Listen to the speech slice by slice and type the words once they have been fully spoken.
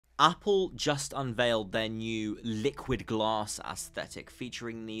Apple just unveiled their new liquid glass aesthetic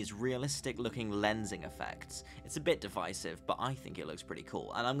featuring these realistic looking lensing effects. It's a bit divisive, but I think it looks pretty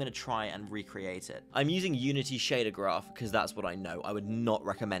cool, and I'm going to try and recreate it. I'm using Unity shader graph because that's what I know. I would not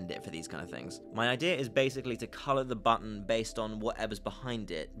recommend it for these kind of things. My idea is basically to color the button based on whatever's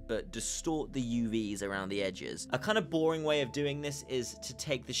behind it, but distort the UVs around the edges. A kind of boring way of doing this is to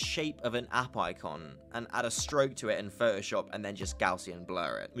take the shape of an app icon and add a stroke to it in Photoshop and then just Gaussian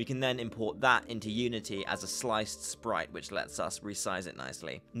blur it. We can then import that into Unity as a sliced sprite, which lets us resize it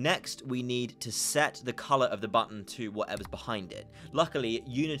nicely. Next, we need to set the color of the button to whatever's behind it. Luckily,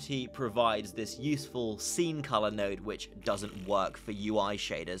 Unity provides this useful scene color node which doesn't work for UI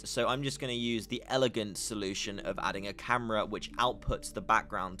shaders, so I'm just going to use the elegant solution of adding a camera which outputs the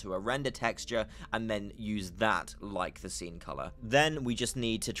background to a render texture and then use that like the scene color. Then we just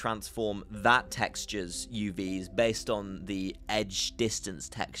need to transform that texture's UVs based on the edge distance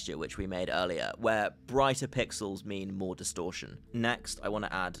texture which we made earlier, where brighter pixels mean more distortion. Next, I want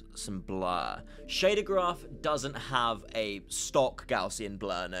to add some blur. Shader graph doesn't have a stock Gaussian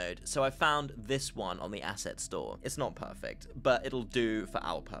blur node, so I found this one on the asset store. It's not perfect, but it'll do for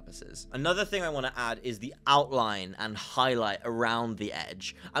our purposes. Another thing I want to add is the outline and highlight around the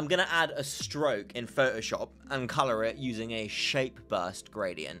edge. I'm going to add a stroke in Photoshop and color it using a shape burst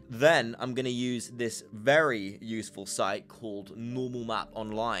gradient. Then I'm going to use this very useful site called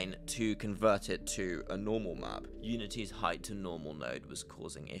NormalMap-Online to convert it to a normal map. Unity's height to normal node was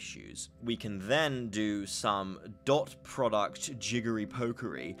causing issues. We can then do some dot product jiggery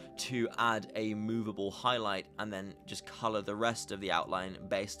pokery to add a movable highlight and then just color the rest of the outline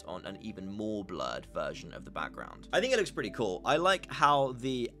based on an even more blurred version of the background. I think it looks pretty cool. I like how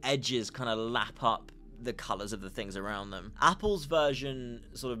the edges kind of lap up the colors of the things around them. Apple's version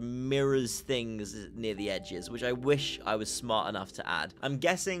sort of mirrors things near the edges, which I wish I was smart enough to add. I'm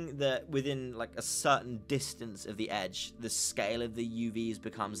guessing that within like a certain distance of the edge, the scale of the UVs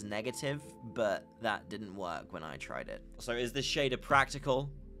becomes negative, but that didn't work when I tried it. So is this shader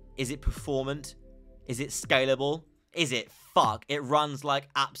practical? Is it performant? Is it scalable? Is it fuck? It runs like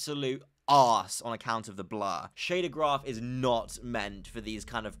absolute arse on account of the blur. Shader graph is not meant for these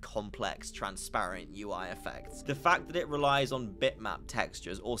kind of complex, transparent UI effects. The fact that it relies on bitmap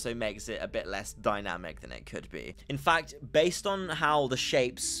textures also makes it a bit less dynamic than it could be. In fact, based on how the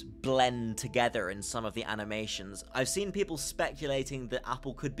shapes blend together in some of the animations, I've seen people speculating that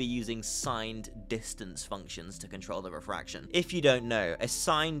Apple could be using signed distance functions to control the refraction. If you don't know, a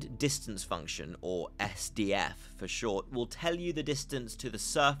signed distance function, or SDF for short, will tell you the distance to the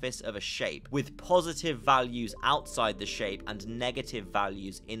surface of a shape, with positive values outside the shape and negative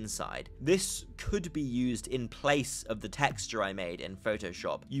values inside. This could be used in place of the texture I made in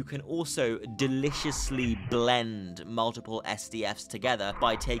Photoshop. You can also deliciously blend multiple SDFs together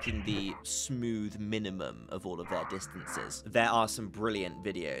by taking the smooth minimum of all of their distances. There are some brilliant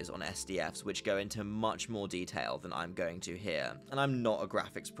videos on SDFs which go into much more detail than I'm going to here, and I'm not a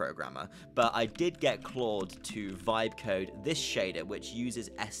graphics programmer, but I did get Claude to vibe code this shader which uses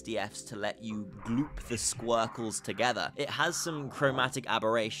SDFs to let you gloop the squircles together. It has some chromatic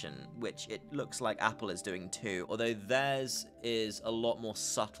aberration, which it looks like Apple is doing too, although theirs is a lot more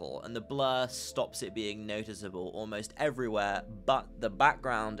subtle, and the blur stops it being noticeable almost everywhere but the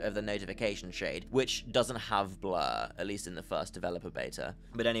background of the notification shade, which doesn't have blur, at least in the first developer beta.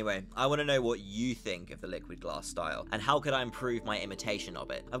 But anyway, I want to know what you think of the liquid glass style, and how could I improve my imitation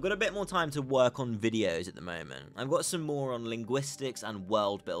of it. I've got a bit more time to work on videos at the moment. I've got some more on linguistics and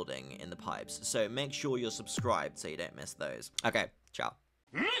world building in the pipes, so make sure you're subscribed so you don't miss those. Okay, ciao.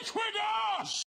 Liquid ass!